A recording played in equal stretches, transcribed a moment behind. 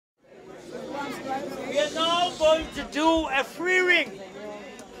do a free ring,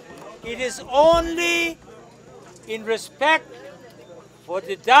 it is only in respect for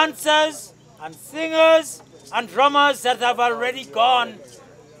the dancers and singers and drummers that have already gone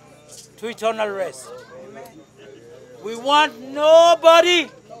to eternal rest. We want nobody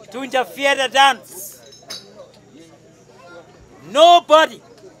to interfere the dance. Nobody.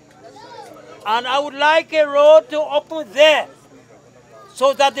 And I would like a road to open there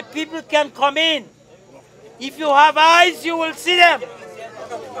so that the people can come in. If you have eyes, you will see them.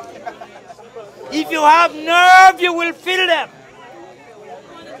 If you have nerve, you will feel them.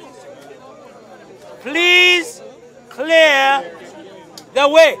 Please clear the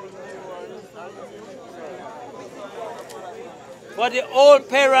way for the old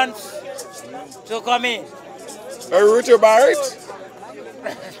parents to come in. Are you Richard Barrett?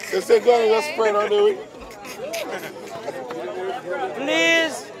 They say go and just spread on the way.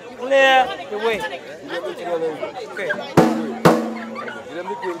 Please clear the way. Okay.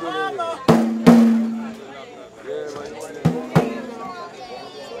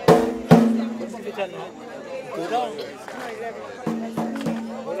 Go down.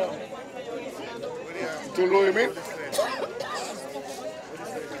 Too low, you mean?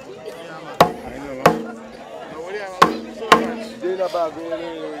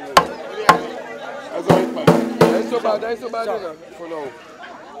 That's so bad for now.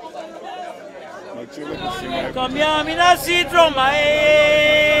 Come here, me not see drama,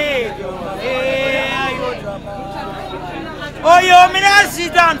 oh, yo, me not see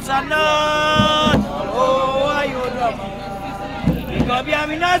dancer, no. Oh, you drama. Come here,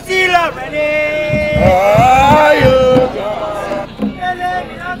 me not see love, ready.